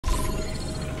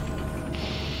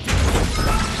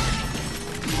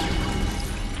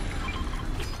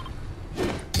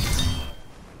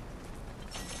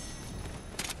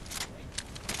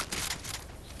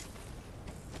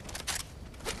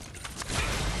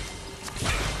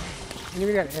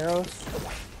Anybody got arrows?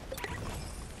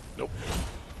 Nope.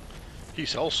 He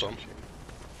sells some.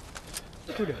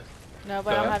 Who does? No,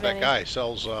 but I don't have That any. guy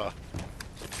sells a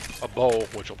bow,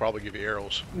 which will probably give you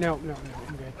arrows. No,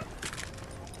 I'm good.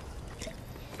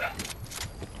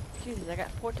 Jesus, I got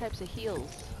 4 types of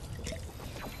heals.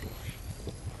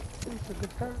 That's a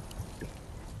good part.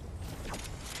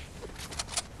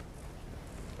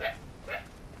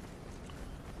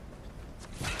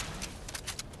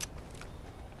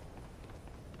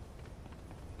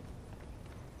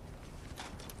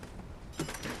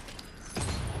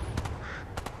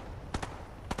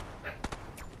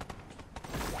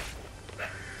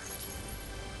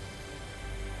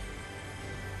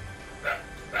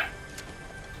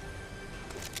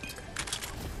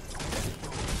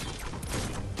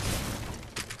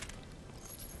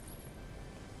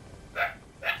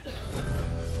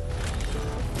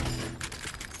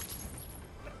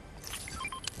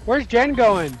 Where's Jen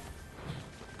going?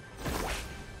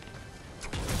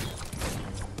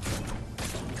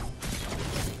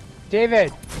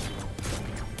 David.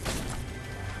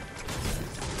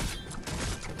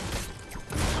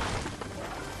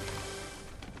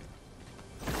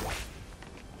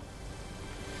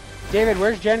 David,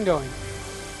 where's Jen going?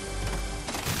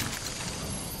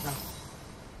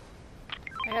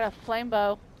 I got a flame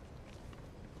bow.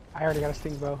 I already got a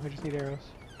sting bow. I just need arrows.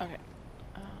 Okay.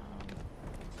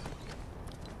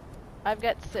 I've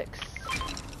got 6.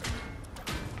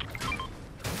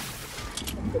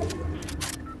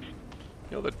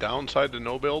 You know the downside to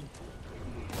no build?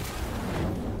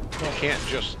 You can't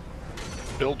just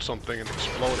build something and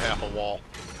explode half a wall.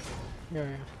 Yeah.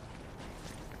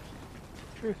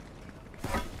 Truth.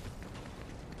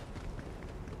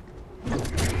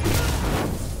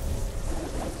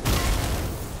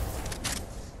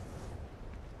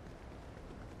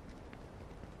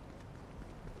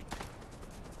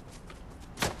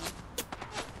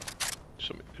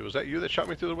 Was that you that shot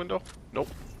me through the window? Nope.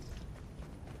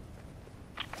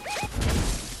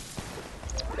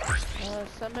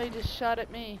 Somebody just shot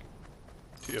at me.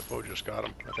 TFO just got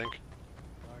him, I think.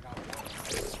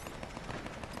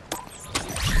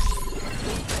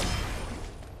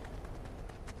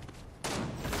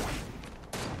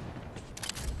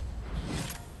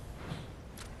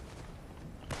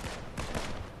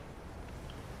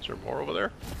 Is there more over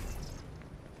there?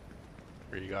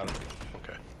 Or you got him?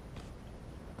 Okay.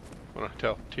 Wanna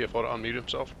tell TFO to unmute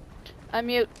himself?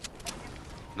 Unmute.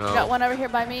 No. Got one over here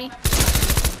by me.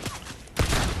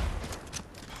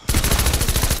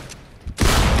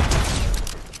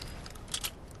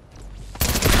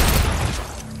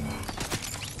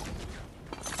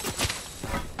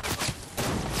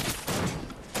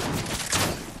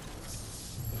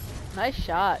 Nice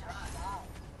shot.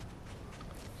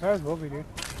 That was Wolfie, dude.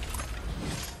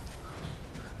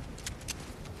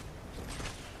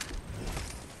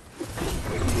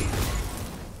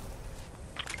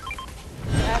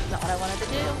 That's not what I wanted to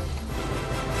do.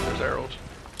 There's arrows.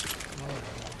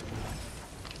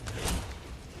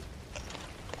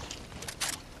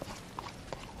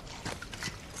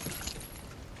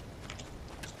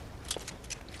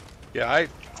 Yeah,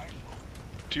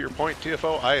 to your point,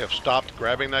 TFO, I have stopped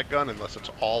grabbing that gun unless it's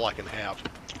all I can have.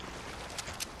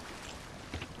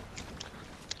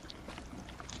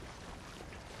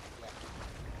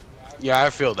 Yeah, I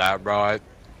feel that, bro.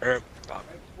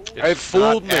 It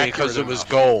fooled me because it was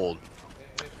gold.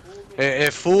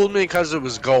 It fooled me because it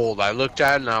was gold. I looked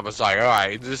at it and I was like,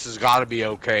 alright, this has got to be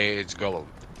okay. It's gold.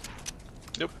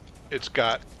 Nope. It's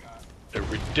got a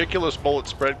ridiculous bullet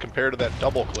spread compared to that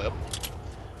double clip,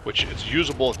 which is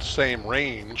usable at the same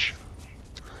range.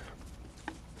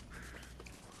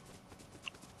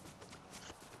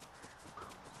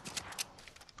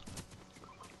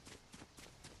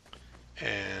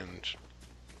 And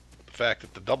the fact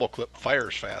that the double clip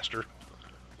fires faster,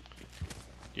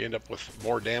 you end up with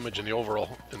more damage in the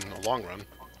long run.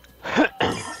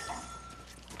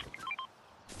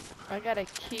 I got a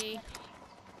key.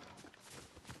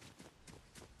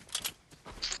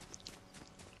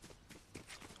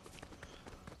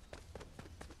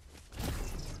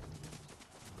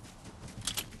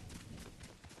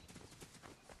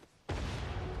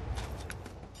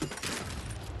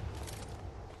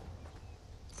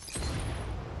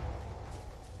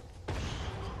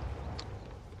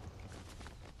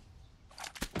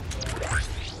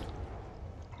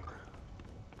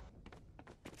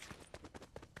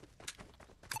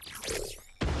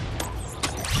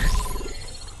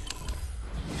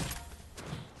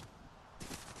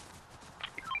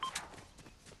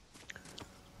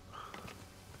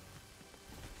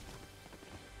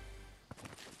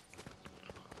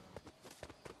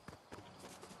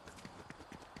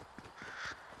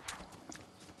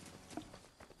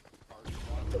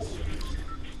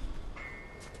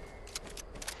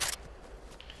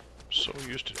 So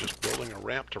used to just building a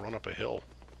ramp to run up a hill.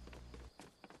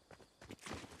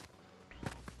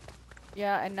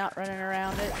 Yeah, and not running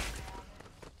around it.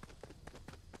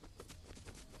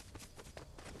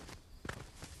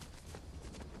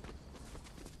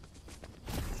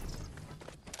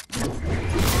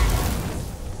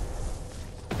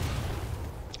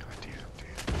 God damn, dude.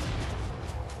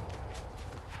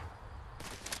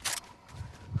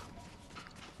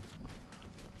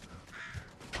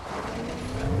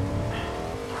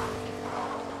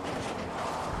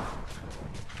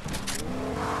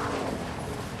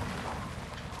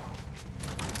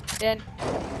 In.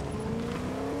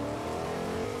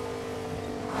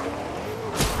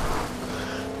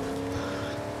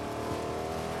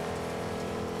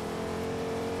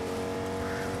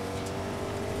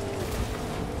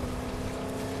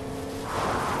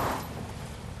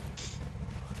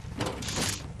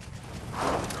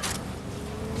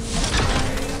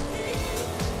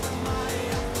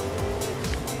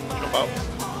 Jump out.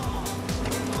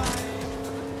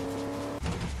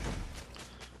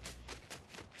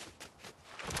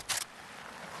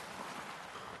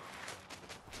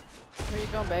 Where you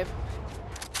going, babe?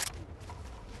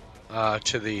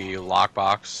 To the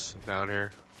lockbox down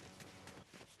here.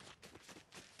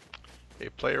 A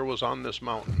player was on this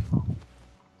mountain.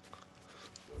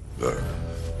 There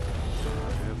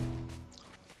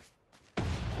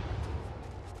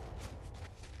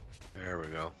we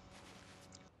go.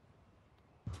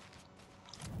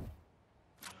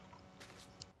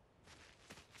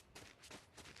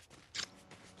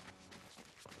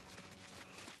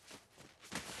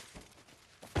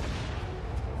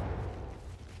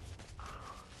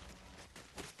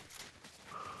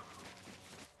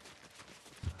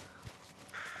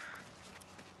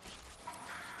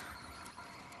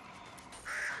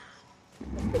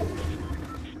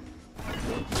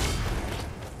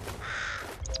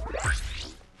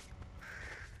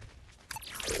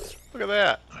 Look at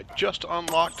that. I just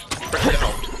unlocked Trend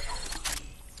Out.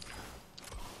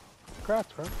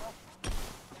 Congrats, bro.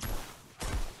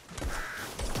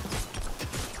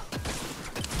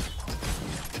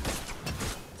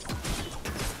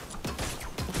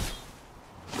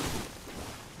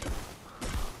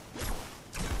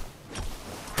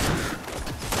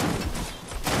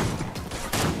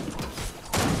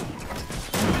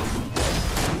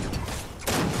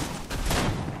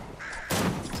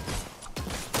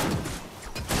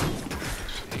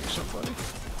 Seeing somebody?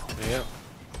 Yeah.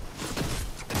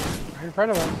 Right in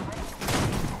front of us.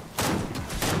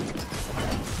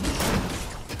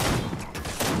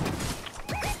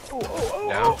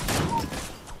 Down.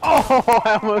 Oh,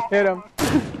 I almost hit him.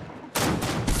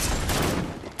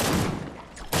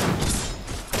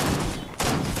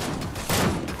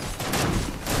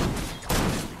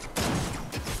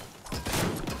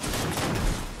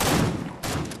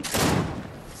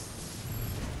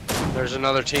 There's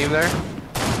another team there.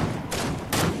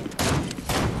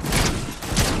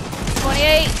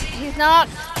 28. He's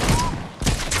knocked.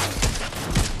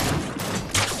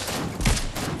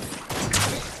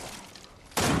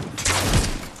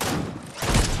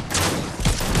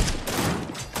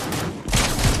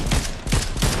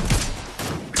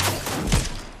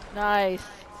 Nice.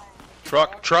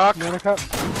 Truck. Truck. Another cup.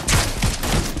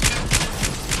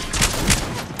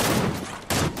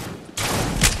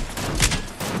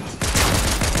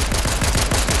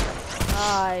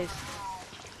 Nice.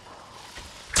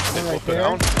 One right Both there.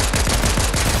 down.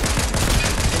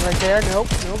 One right there. Nope.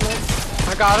 Nope. Nope.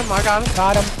 I got him. I got him.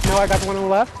 Got him. No, I got the one on the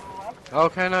left.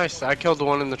 Okay, nice. I killed the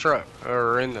one in the truck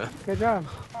or in the. Good job.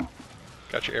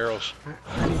 Got your arrows.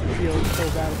 I need to feel so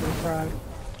bad at this try.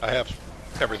 I have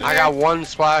everything. I got one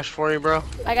splash for you, bro.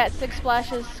 I got 6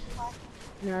 splashes.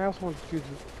 Yeah, I also want to do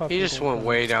the fucking. He just gold went guns.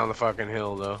 way down the fucking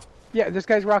hill, though. Yeah, this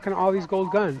guy's rocking all these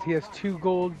gold guns. He has 2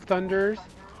 gold thunders.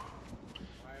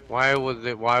 Why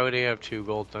would he have 2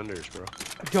 gold thunders, bro?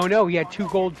 Don't know. He had 2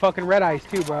 gold fucking red eyes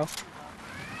too, bro.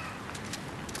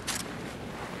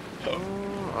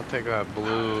 Oh, I'll take that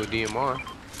blue DMR.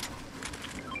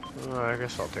 Oh, I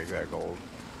guess I'll take that gold.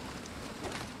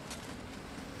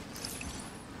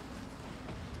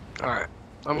 Alright.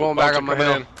 I'm going back up my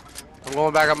hill. In. I'm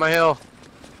going back up my hill.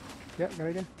 Yeah, good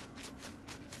idea.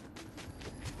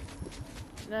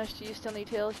 Nash, do you still need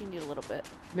heals? You need a little bit.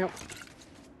 Nope.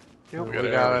 Nope. We We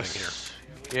got gotta,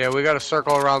 everything yeah, we gotta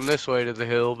circle around this way to the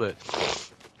hill, but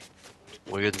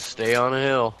we can stay on a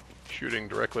hill. Shooting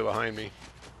directly behind me.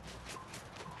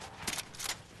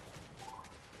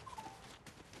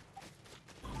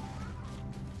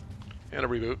 And a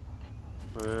reboot.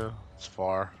 Yeah, it's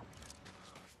far.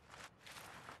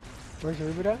 Where's the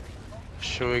reboot at?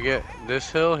 Should we get this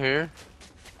hill here?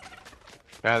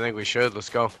 Yeah, I think we should. Let's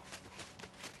go.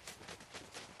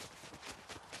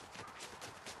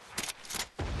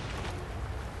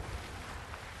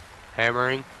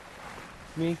 Hammering.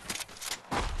 Me.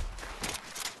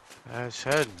 I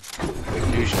said, we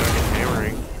do start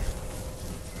hammering.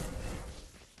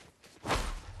 I'm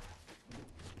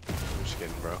just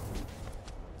kidding, bro.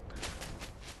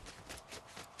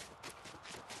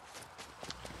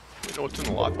 You know what's in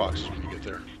the lockboxes when you get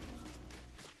there?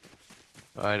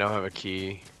 I don't have a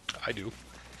key. I do.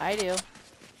 I do.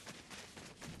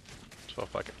 So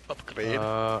if I can upgrade.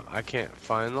 I can't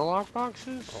find the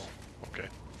lockboxes. Oh, okay.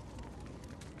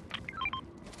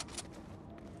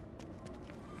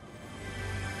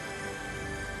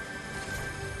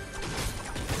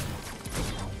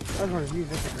 I was gonna use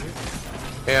this,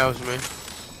 right? Yeah, it was me.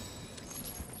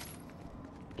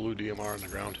 Blue DMR on the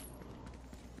ground.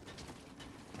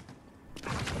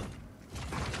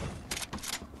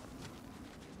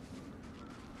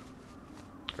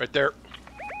 Right there.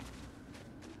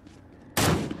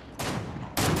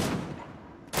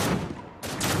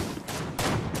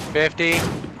 $50.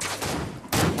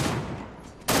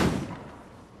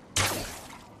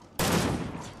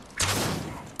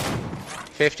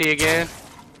 $50 again.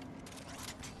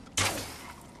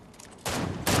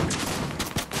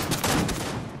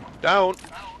 Down.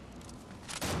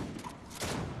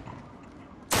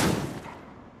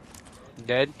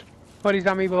 Dead. Buddy's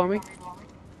got me below me.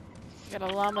 Got a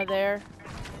llama there.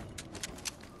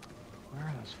 Where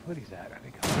are those footies at? Are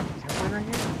they coming up? Is there one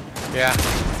right here? Yeah.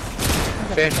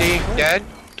 50. Dead.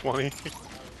 20.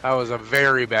 That was a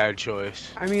very bad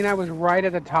choice. I mean, I was right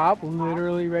at the top,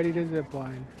 literally ready to zip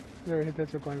line. Literally hit that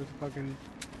zip line with the fucking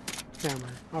hammer.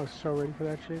 I was so ready for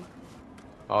that shit.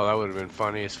 Oh, that would have been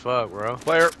funny as fuck, bro.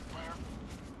 Player.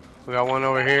 We got one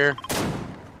over here.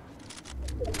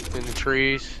 In the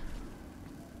trees.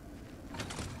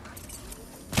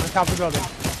 On top of the building.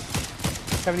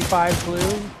 75 blue,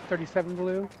 37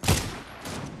 blue.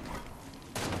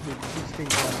 Dude, these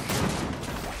things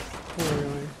are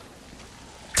clearly.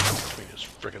 Between his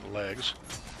freaking legs.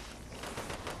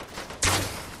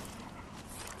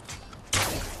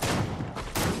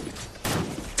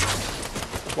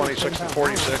 $26 to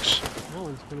 $46. That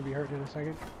one's gonna be hurting in a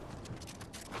second.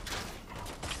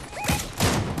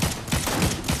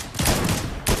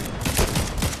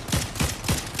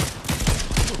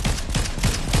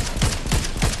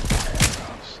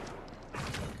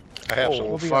 I have Oh, some.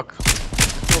 We'll be fuck.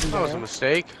 We'll be That was a there.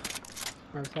 mistake.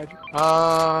 Right beside you.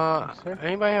 Yes, sir.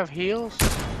 Anybody have heals?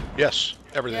 Yes,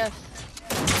 everything. Yes.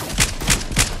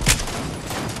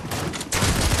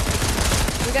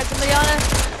 We got somebody on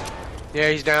us. Yeah,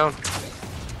 he's down.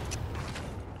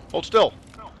 Hold still.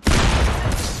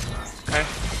 Okay.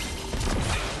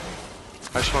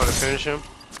 I just want to finish him.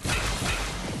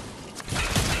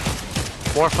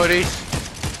 More footies.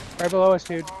 Right below us,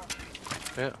 dude.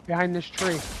 Yeah. Behind this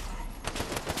tree.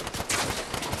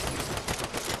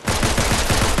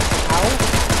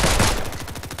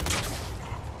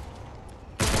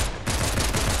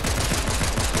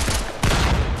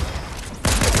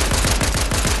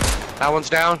 That one's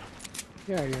down.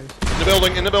 Yeah, he is. In the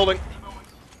building, in the building.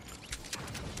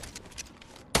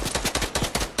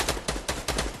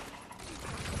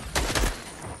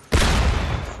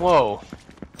 Whoa.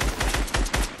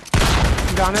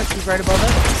 He's on us. He's right above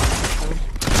us.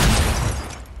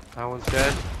 That one's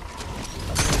dead.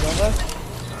 Above us.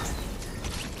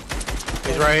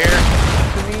 He's right here.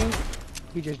 To me.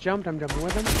 He just jumped. I'm jumping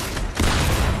with him.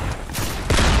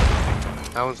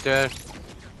 That one's dead.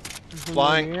 There's one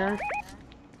Flying. in the air.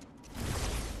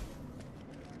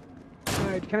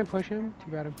 Can I push him?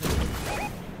 Too bad I'm pushing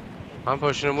him. I'm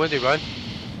pushing him with you, bud.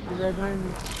 He's right behind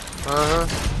me.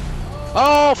 Uh-huh.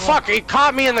 Oh, fuck! It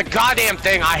caught me in the goddamn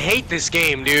thing. I hate this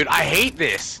game, dude. I hate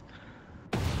this.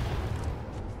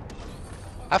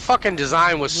 That fucking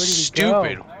design was Where did he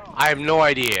stupid. go? I have no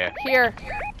idea. Here.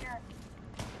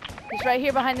 He's right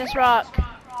here behind this rock.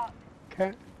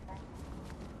 Okay.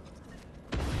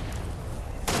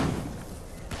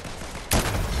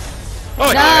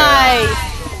 Oh, Nice.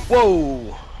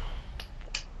 Whoa!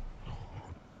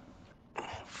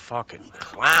 Fucking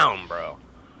clown, bro.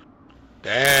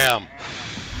 Damn.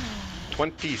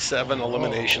 27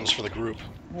 eliminations for the group.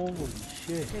 Holy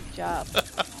shit. Good job.